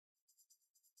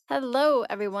Hello,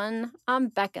 everyone. I'm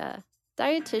Becca,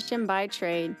 dietitian by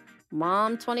trade,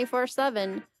 mom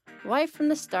 24/7, wife from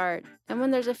the start, and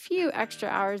when there's a few extra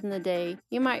hours in the day,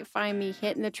 you might find me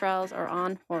hitting the trails or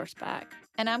on horseback.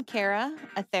 And I'm Kara,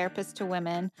 a therapist to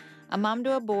women, a mom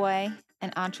to a boy,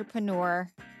 an entrepreneur,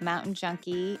 mountain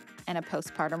junkie, and a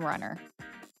postpartum runner.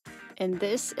 And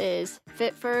this is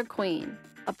Fit for a Queen,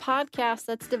 a podcast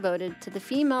that's devoted to the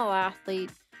female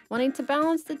athlete wanting to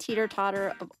balance the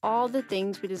teeter-totter of all the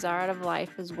things we desire out of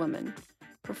life as women: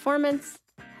 performance,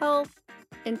 health,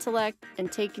 intellect,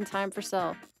 and taking time for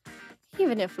self,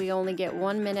 even if we only get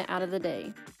 1 minute out of the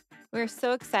day. We're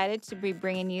so excited to be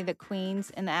bringing you the queens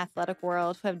in the athletic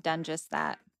world who have done just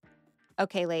that.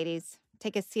 Okay, ladies,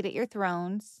 take a seat at your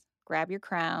thrones, grab your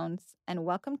crowns, and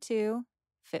welcome to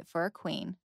Fit for a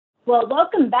Queen. Well,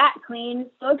 welcome back, Queen.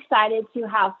 So excited to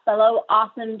have fellow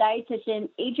awesome dietitian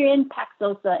Adrienne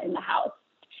Paxosa in the house.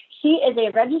 She is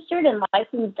a registered and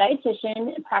licensed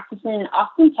dietitian practicing in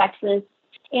Austin, Texas,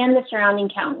 and the surrounding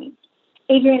counties.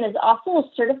 Adrienne is also a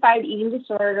certified eating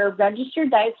disorder registered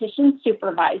dietitian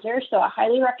supervisor, so I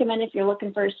highly recommend if you're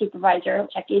looking for a supervisor,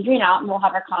 check Adrienne out and we'll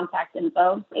have her contact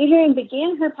info. Adrienne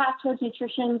began her path towards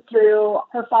nutrition through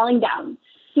her falling down.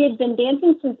 She had been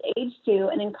dancing since age 2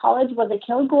 and in college was a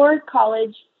Kilgore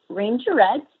College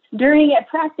Rangerette. During a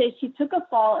practice, she took a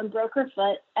fall and broke her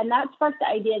foot, and that sparked the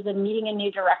ideas of needing a new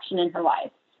direction in her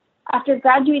life. After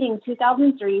graduating in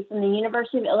 2003 from the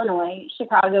University of Illinois,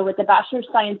 Chicago, with a Bachelor of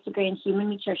Science degree in Human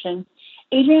Nutrition,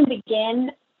 Adrienne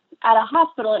began at a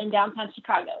hospital in downtown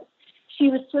Chicago. She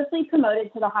was swiftly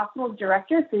promoted to the hospital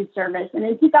director of food service, and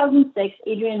in 2006,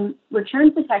 Adrienne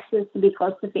returned to Texas to be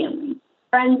close to family,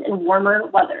 friends, and warmer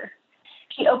weather.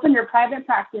 She opened her private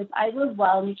practice, I Live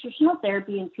Well Nutritional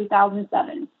Therapy, in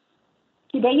 2007.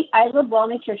 To date, I Live Well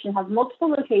Nutrition has multiple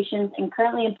locations and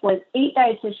currently employs 8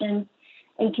 dietitians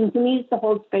and continues to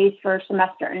hold space for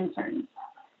semester interns.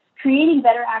 Creating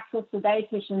better access to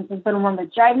dietitians has been one of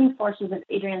the driving forces of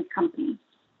Adrienne's company.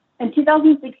 In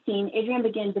 2016, Adrienne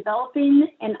began developing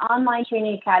an online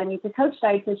training academy to coach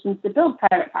dietitians to build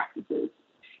private practices.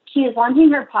 She is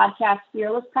launching her podcast,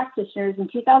 Fearless Practitioners, in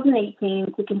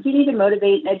 2018 to continue to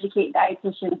motivate and educate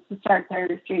dietitians to start their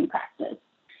dream practice.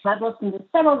 I've listened to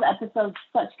several of the episodes,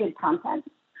 such good content.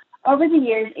 Over the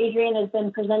years, Adrienne has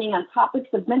been presenting on topics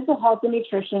of mental health and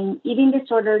nutrition, eating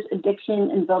disorders,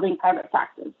 addiction, and building private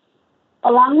practice.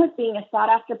 Along with being a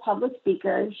sought-after public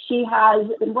speaker, she has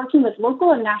been working with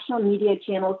local and national media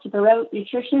channels to promote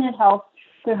nutrition and health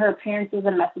through her appearances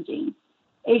and messaging.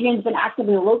 Adrienne's been active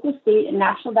in the local, state, and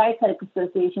national dietetic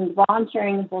associations,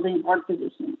 volunteering and holding board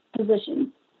positions.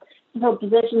 She held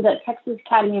positions at Texas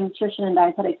Academy of Nutrition and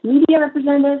Dietetics Media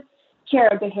Representative, Chair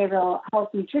of Behavioral Health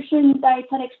Nutrition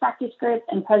Dietetics Practice Group,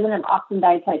 and President of Austin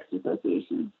Dietetics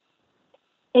Association.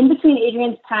 In between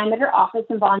Adrienne's time at her office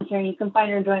and volunteering, you can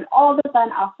find her enjoying all the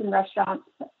fun Austin restaurants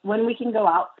when we can go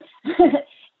out,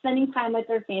 spending time with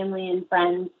her family and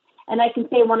friends. And I can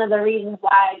say one of the reasons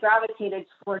why I gravitated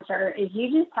towards her is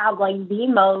you just have like the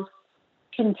most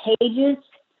contagious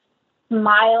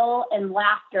smile and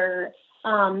laughter,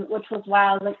 which was why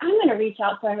I was like, I'm going to reach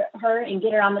out to her and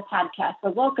get her on the podcast.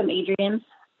 So welcome, Adrienne.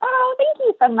 Oh, thank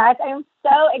you so much. I'm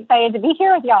so excited to be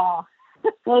here with y'all.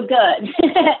 Well, good.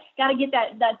 Got to get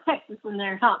that Texas in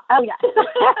there, huh? Oh, yeah.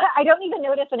 I don't even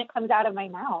notice when it comes out of my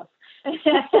mouth.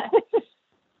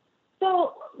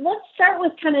 So let's start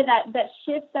with kind of that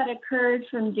shift that occurred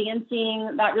from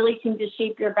dancing that really seemed to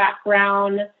shape your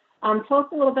background. Tell us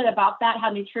a little bit about that,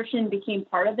 how nutrition became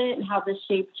part of it and how this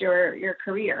shaped your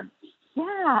career.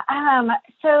 Yeah.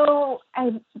 So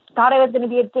I thought I was going to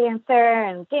be a dancer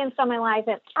and danced all my life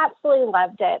and absolutely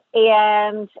loved it.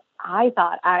 And I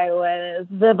thought I was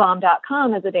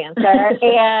thebomb.com as a dancer.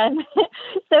 And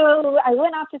so I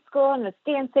went off to school and was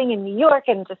dancing in New York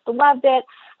and just loved it.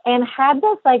 And had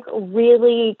this like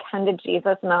really kind of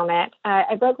Jesus moment.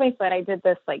 I broke my foot. I did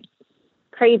this like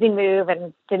crazy move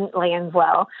and didn't land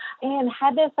well. And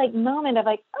had this like moment of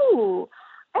like, oh,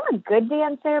 I'm a good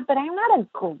dancer, but I'm not a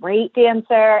great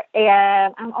dancer.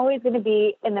 And I'm always going to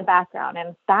be in the background.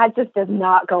 And that just does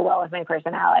not go well with my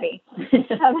personality.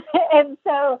 And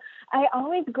so I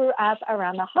always grew up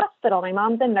around the hospital. My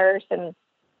mom's a nurse and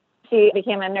she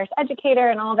became a nurse educator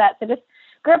and all that. So just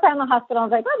grew up around the hospital. I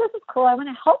was like, oh, this is cool. I want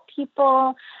to help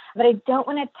people, but I don't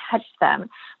want to touch them.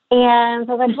 And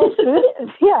so I was like,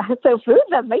 well, so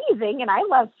food's amazing. And I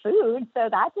love food. So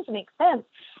that just makes sense.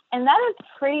 And that is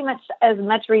pretty much as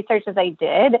much research as I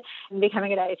did in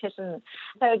becoming a dietitian.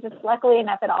 So just luckily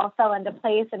enough, it all fell into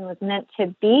place and was meant to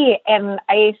be. And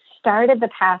I started the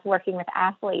path working with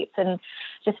athletes and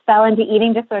just fell into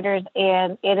eating disorders.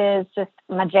 And it is just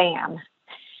my jam.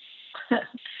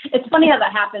 It's funny how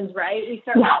that happens, right? We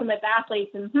start working with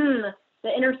athletes and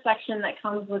the intersection that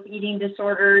comes with eating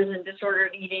disorders and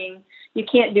disordered eating, you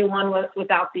can't do one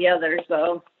without the other.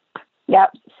 So,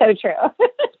 yep, so true.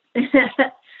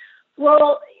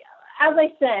 Well, as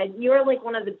I said, you're like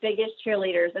one of the biggest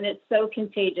cheerleaders, and it's so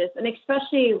contagious. And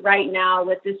especially right now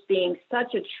with this being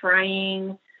such a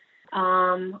trying,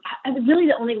 really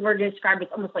the only word to describe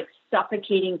it's almost like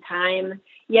suffocating time,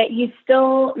 yet you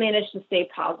still manage to stay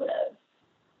positive.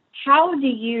 How do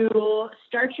you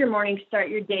start your morning, start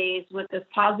your days with this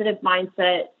positive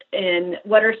mindset, and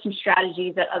what are some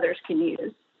strategies that others can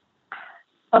use?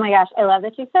 Oh my gosh, I love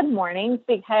that you said mornings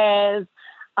because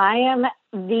I am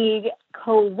the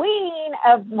queen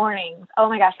of mornings. Oh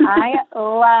my gosh, I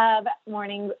love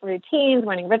morning routines,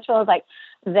 morning rituals. Like,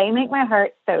 they make my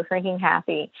heart so freaking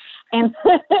happy. And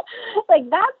like,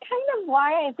 that's kind of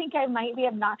why I think I might be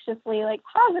obnoxiously like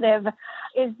positive,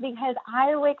 is because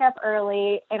I wake up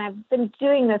early, and I've been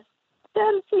doing this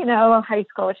since, high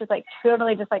school, which is like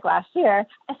totally just like last year.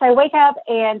 So I wake up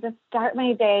and just start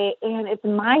my day, and it's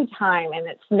my time, and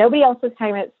it's nobody else's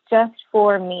time. It's just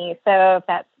for me. So if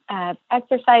that's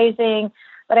exercising,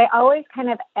 but I always kind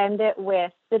of end it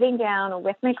with sitting down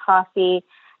with my coffee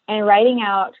and writing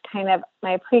out kind of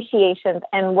my appreciations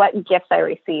and what gifts I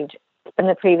received from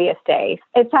the previous day.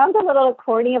 It sounds a little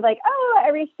corny of like, oh, I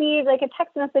received like a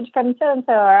text message from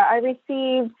so-and-so, or I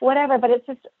received whatever, but it's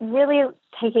just really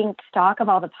taking stock of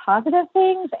all the positive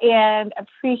things and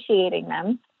appreciating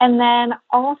them. And then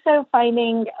also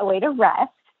finding a way to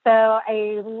rest. So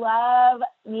I love,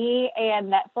 me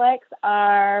and Netflix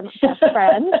are best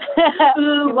friends.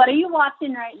 Ooh, what are you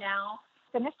watching right now?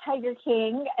 Finished Tiger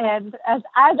King, and as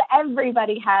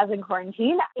everybody has in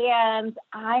quarantine. And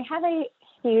I have a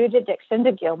huge addiction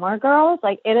to Gilmore Girls.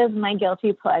 Like, it is my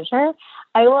guilty pleasure.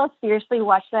 I will seriously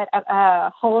watch that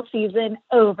whole season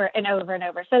over and over and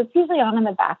over. So it's usually on in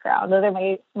the background. Those are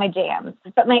my jams.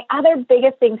 But my other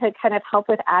biggest thing to kind of help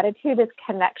with attitude is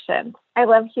connection. I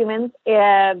love humans,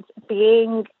 and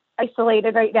being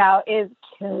isolated right now is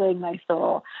killing my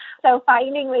soul. So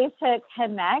finding ways to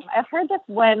connect. I've heard this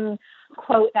one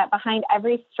quote that behind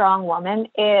every strong woman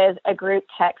is a group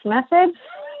text message.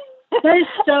 That is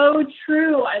so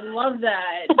true. I love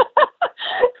that.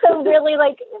 So really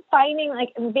like finding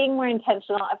like being more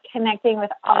intentional of connecting with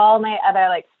all my other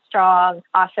like strong,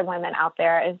 awesome women out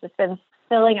there has just been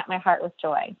filling up my heart with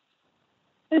joy.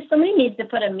 Somebody needs to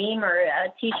put a meme or a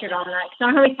T-shirt on that. Because I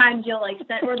don't know how many times you'll like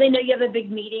send, or they know you have a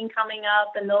big meeting coming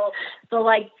up, and they'll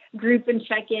like group and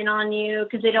check in on you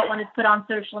because they don't want to put on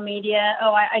social media.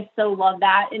 Oh, I so love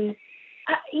that. And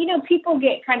people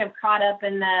get kind of caught up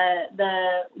in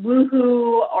the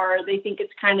woohoo, or they think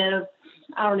it's kind of,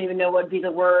 I don't even know what would be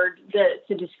the word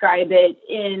to describe it,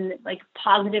 in like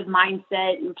positive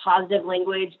mindset and positive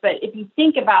language. But if you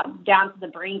think about down to the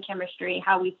brain chemistry,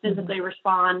 how we physically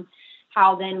respond,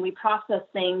 how then we process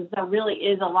things, there really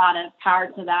is a lot of power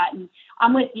to that. And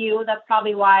I'm with you. That's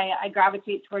probably why I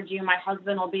gravitate towards you. My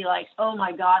husband will be like, oh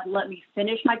my God, let me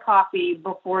finish my coffee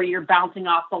before you're bouncing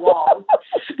off the walls.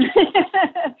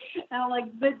 And I'm like,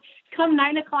 but come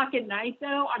 9:00 at night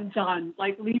though, I'm done.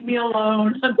 Like, leave me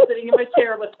alone. I'm sitting in my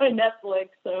chair with my Netflix.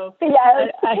 So yeah.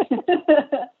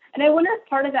 And I wonder if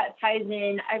part of that ties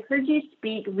in, I've heard you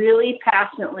speak really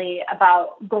passionately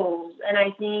about goals. And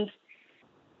I think,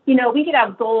 we could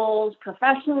have goals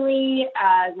professionally,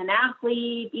 as an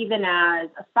athlete, even as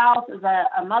a spouse, as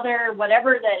a mother,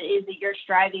 whatever that is that you're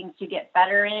striving to get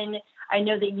better in. I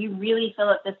know that you really feel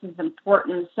that this is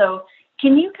important. So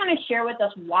can you kind of share with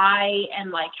us why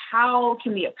and like how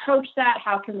can we approach that?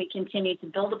 How can we continue to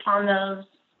build upon those?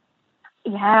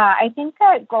 Yeah, I think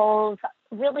that goals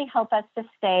really help us to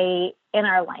stay in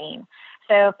our lane.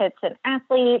 So if it's an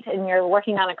athlete and you're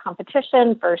working on a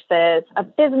competition versus a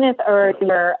business or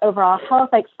your overall health,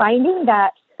 like finding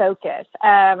that focus.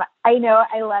 I know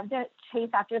I love to chase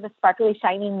after the sparkly,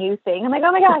 shiny new thing. I'm like,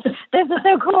 oh my gosh, this is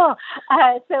so cool.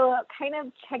 So kind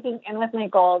of checking in with my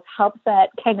goals helps that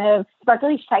kind of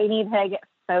sparkly, shiny to get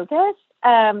focused.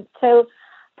 So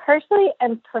personally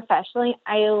and professionally,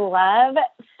 I love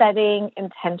setting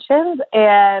intentions.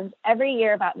 And every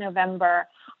year about November,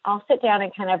 I'll sit down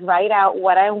and kind of write out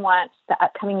what I want the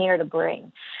upcoming year to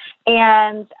bring.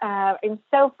 And I'm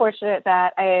so fortunate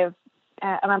that I'm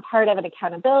a part of an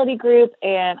accountability group,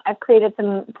 and I've created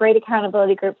some great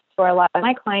accountability groups for a lot of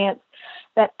my clients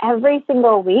that every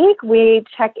single week we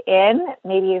check in,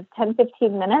 maybe 10,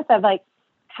 15 minutes of like,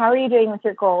 how are you doing with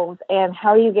your goals and how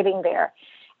are you getting there?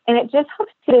 And it just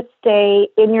helps you to stay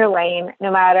in your lane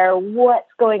no matter what's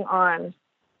going on.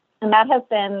 And that has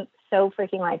been so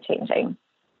freaking life-changing.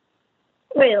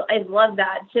 Wait, I love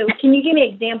that. So can you give me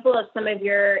an example of some of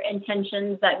your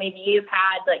intentions that maybe you've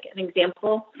had, like an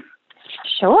example?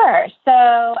 Sure.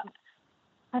 So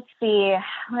let's see.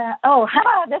 Oh,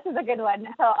 this is a good one.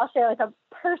 So I'll share like a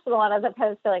personal one as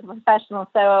opposed to like professional.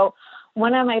 So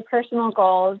one of my personal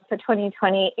goals for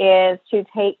 2020 is to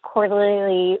take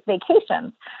quarterly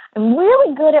vacations. I'm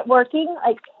really good at working,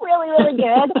 like really, really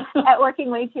good at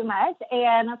working way too much.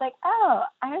 And I was like, oh,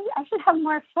 I should have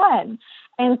more fun.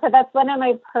 And so that's one of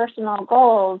my personal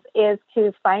goals, is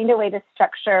to find a way to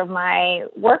structure my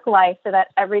work life so that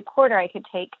every quarter I could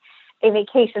take a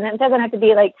vacation. And it doesn't have to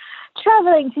be like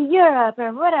traveling to Europe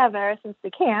or whatever, since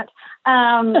we can't.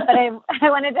 But I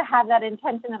wanted to have that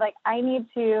intention of like, I need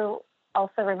to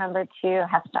also remember to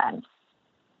have fun.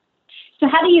 So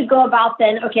how do you go about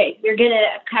then? Okay, you're going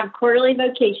to have quarterly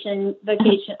vacation. I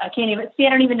can't even, I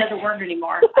don't even know the word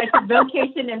anymore. I said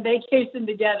vocation and vacation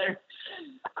together.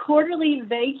 Quarterly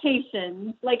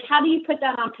vacation. Like, how do you put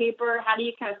that on paper? How do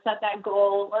you kind of set that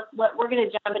goal? We're going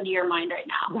to jump into your mind right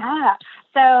now. Yeah.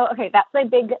 So, okay, that's my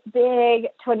big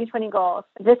 2020 goal.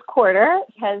 This quarter,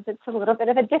 because it's a little bit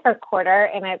of a different quarter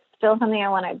and it's still something I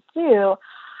want to do,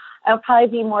 I'll probably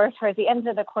be more towards the end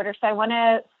of the quarter. So I want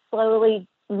to slowly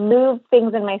move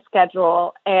things in my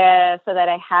schedule so that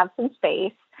I have some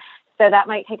space. So that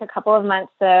might take a couple of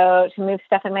months, so to move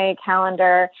stuff in my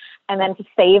calendar and then to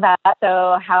save up.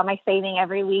 So how am I saving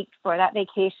every week for that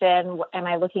vacation? Am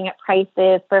I looking at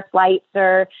prices for flights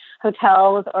or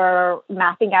hotels or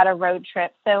mapping out a road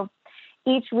trip? So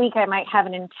each week I might have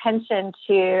an intention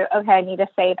to, okay, I need to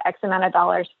save X amount of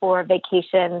dollars for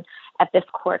vacation at this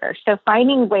quarter. So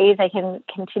finding ways I can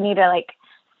continue to like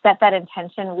set that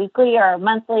intention weekly or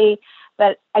monthly,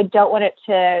 but I don't want it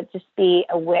to just be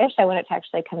a wish. I want it to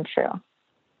actually come true.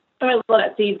 Oh, I love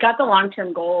it. So you've got the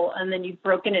long-term goal, and then you've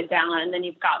broken it down, and then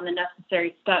you've gotten the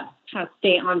necessary steps to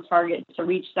stay on target to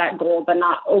reach that goal, but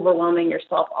not overwhelming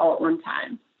yourself all at one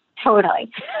time.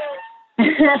 Totally.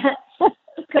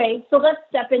 Okay, so let's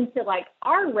step into like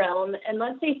our realm, and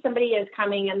let's say somebody is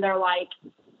coming and they're like,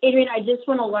 Adrienne, I just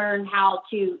want to learn how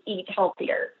to eat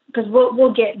healthier, because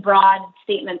we'll get broad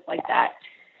statements like that.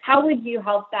 How would you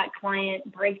help that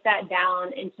client break that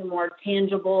down into more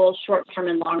tangible short-term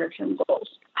and longer-term goals?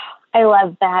 I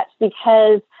love that,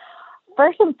 because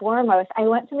first and foremost, I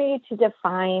want somebody to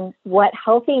define what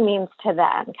healthy means to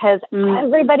them, because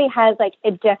everybody has like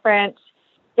a different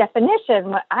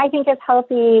definition. What I think is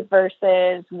healthy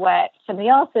versus what somebody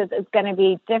else is going to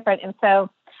be different. And so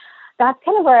that's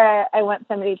kind of where I want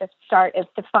somebody to start, is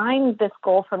define this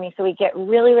goal for me so we get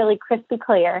really, really crispy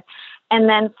clear. And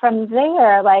then from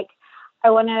there, like,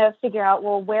 I want to figure out,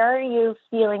 well, where are you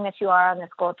feeling that you are on this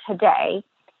goal today?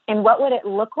 And what would it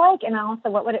look like? And also,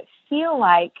 what would it feel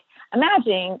like?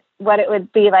 Imagining what it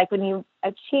would be like when you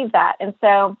achieve that. And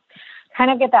so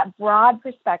kind of get that broad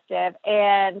perspective.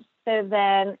 And so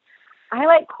then I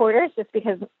like quarters just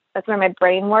because that's where my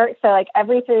brain works. So like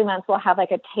every 3 months, we'll have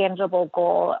like a tangible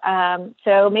goal.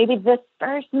 So maybe this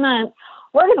first month,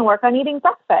 we're going to work on eating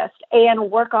breakfast and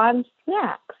work on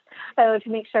snacks. So to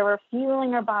make sure we're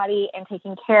fueling our body and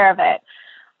taking care of it.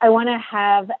 I want to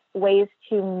have ways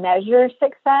to measure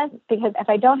success, because if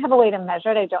I don't have a way to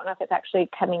measure it, I don't know if it's actually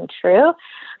coming true.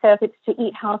 So if it's to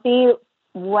eat healthy,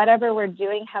 whatever we're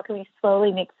doing, how can we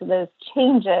slowly make those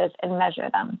changes and measure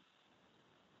them?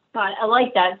 I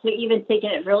like that. So even taking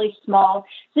it really small.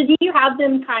 So do you have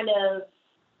them kind of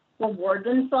reward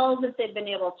themselves if they've been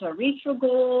able to reach a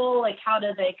goal? Like, how do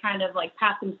they kind of like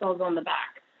pat themselves on the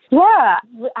back? Yeah,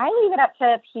 I leave it up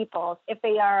to people if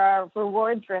they are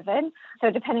reward driven. So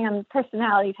depending on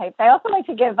personality types, I also like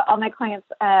to give all my clients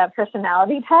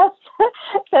personality tests.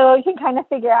 So you can kind of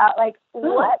figure out like,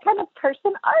 what kind of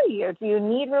person are you? Do you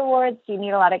need rewards? Do you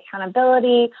need a lot of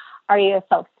accountability? Are you a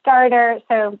self-starter?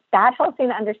 So that helps me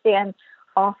to understand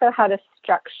also how to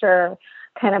structure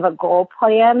kind of a goal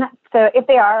plan. So if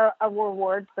they are a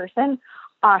reward person,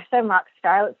 awesome, rock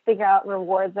star, let's figure out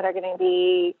rewards that are going to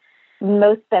be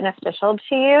most beneficial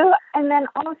to you. And then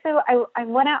also, I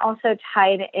want to also tie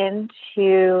it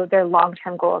into their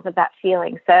long-term goals of that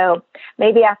feeling. So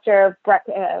maybe after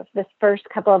this first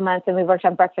couple of months and we worked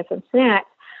on breakfast and snacks,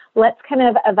 let's kind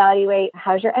of evaluate,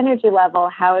 how's your energy level?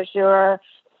 How is your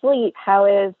sleep? How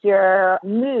is your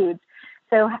mood?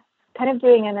 So kind of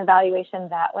doing an evaluation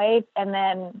that way, and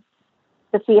then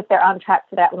to see if they're on track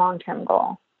to that long-term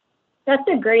goal. That's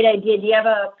a great idea. Do you have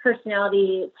a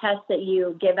personality test that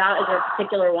you give out? Is there a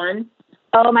particular one?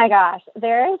 Oh my gosh,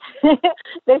 there's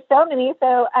so many.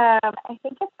 So I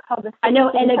think it's called the. I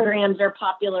know Enneagrams are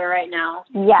popular right now.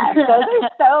 Yes, those are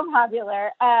so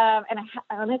popular. And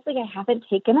honestly, I haven't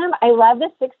taken them. I love the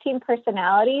 16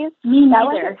 personalities. Me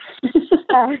neither.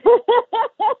 I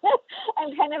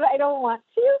don't want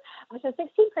to. So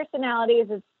 16 personalities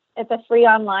it's a free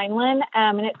online one.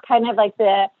 And it's kind of like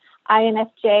the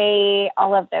INFJ,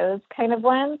 all of those kind of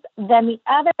ones. Then the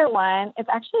other one, it's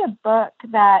actually a book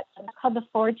that's called The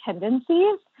Four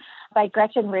Tendencies by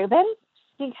Gretchen Rubin.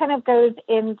 She kind of goes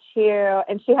into,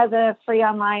 and she has a free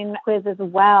online quiz as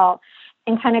well,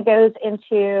 and kind of goes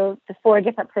into the 4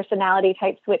 different personality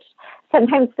types, which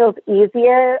sometimes feels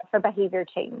easier for behavior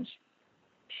change.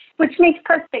 Which makes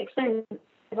perfect sense.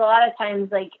 A lot of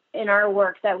times, like in our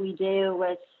work that we do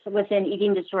within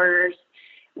eating disorders,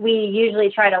 we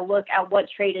usually try to look at what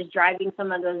trait is driving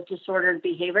some of those disordered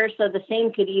behaviors. So the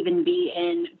same could even be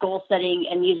in goal setting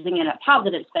and using it at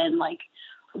positive spin, like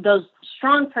those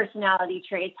strong personality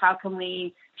traits. How can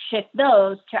we shift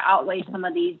those to outweigh some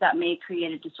of these that may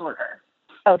create a disorder?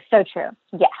 Oh, so true.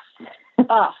 Yes.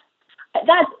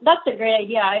 That's a great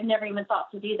idea. I've never even thought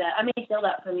to do that. I may steal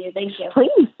that from you. Thank you.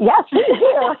 Please. Yes, please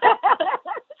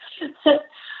do.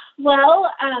 Well,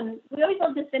 we always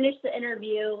love to finish the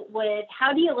interview with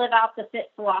how do you live out the FIT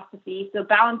philosophy? So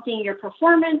balancing your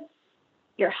performance,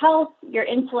 your health, your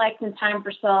intellect, and time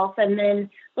for self. And then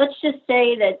let's just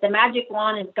say that the magic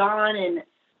wand is gone and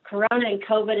Corona and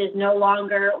COVID is no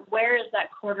longer. Where is that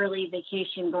quarterly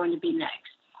vacation going to be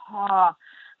next? Oh,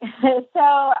 so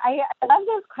I love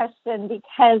this question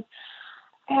because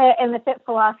in the FIT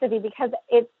philosophy, because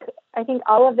I think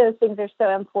all of those things are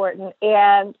so important.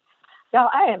 And so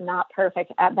I am not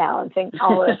perfect at balancing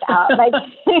all of this out. Like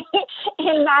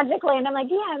in Magic Land, I'm like,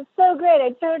 yeah, I'm so great.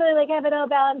 I totally have it all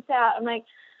balanced out. I'm like,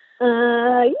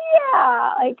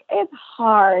 yeah, it's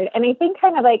hard. And I think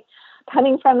kind of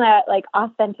coming from that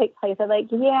authentic place of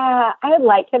yeah, I would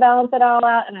like to balance it all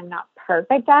out, and I'm not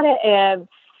perfect at it, and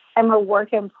I'm a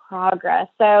work in progress.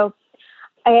 So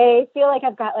I feel like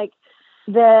I've got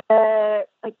the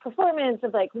performance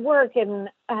of work and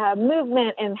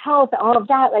movement and health, all of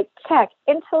that, check.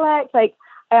 Intellect, I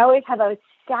always have a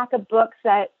stack of books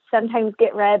that sometimes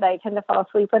get read, but I tend to fall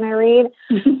asleep when I read.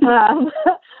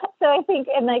 So I think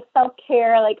in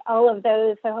self-care, all of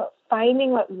those, so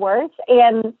finding what works.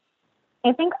 And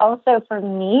I think also for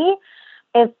me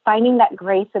is finding that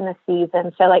grace in the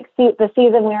season. So the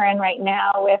season we're in right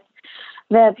now with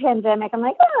the pandemic, I'm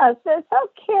so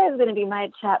self-care is going to be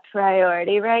my top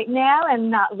priority right now and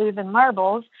not losing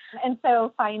marbles. And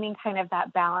so finding kind of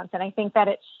that balance. And I think that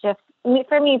it's just,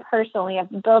 for me personally, of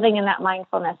building in that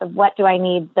mindfulness of what do I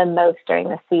need the most during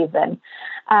the season,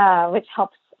 which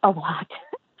helps a lot.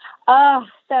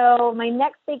 So my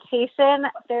next vacation,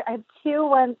 I have two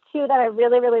that I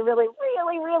really, really, really,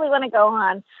 really, really want to go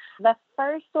on. The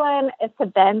first one is to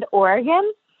Bend,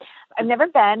 Oregon. I've never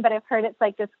been, but I've heard it's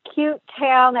this cute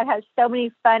town that has so many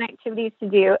fun activities to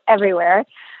do everywhere.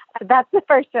 That's the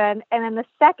first one. And then the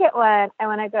second one, I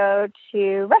want to go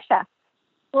to Russia.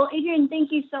 Well, Adrienne,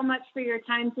 thank you so much for your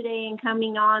time today and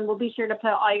coming on. We'll be sure to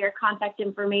put all your contact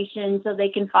information so they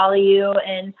can follow you,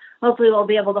 and hopefully we'll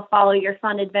be able to follow your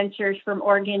fun adventures from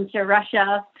Oregon to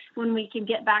Russia when we can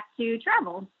get back to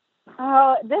travel.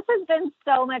 Oh, this has been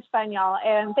so much fun, y'all.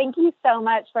 And thank you so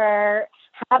much for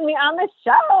having me on the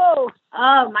show.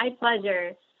 Oh, my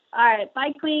pleasure. All right.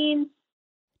 Bye, Queen.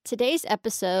 Today's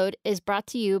episode is brought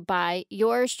to you by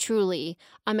yours truly.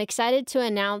 I'm excited to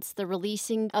announce the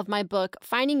releasing of my book,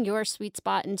 Finding Your Sweet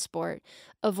Spot in Sport,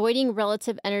 Avoiding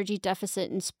Relative Energy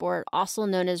Deficit in Sport, also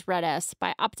known as RED-S,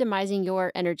 by optimizing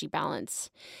your energy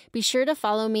balance. Be sure to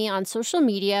follow me on social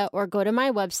media or go to my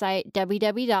website,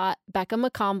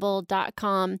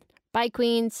 www.beccamccombel.com. Bye,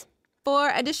 Queens.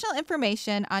 For additional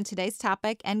information on today's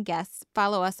topic and guests,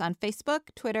 follow us on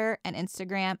Facebook, Twitter, and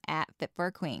Instagram at Fit for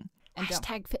a Queen. And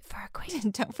Hashtag Fit for a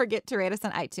Queen. Don't forget to rate us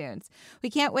on iTunes. We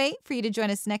can't wait for you to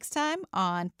join us next time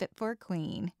on Fit for a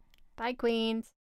Queen. Bye, Queens.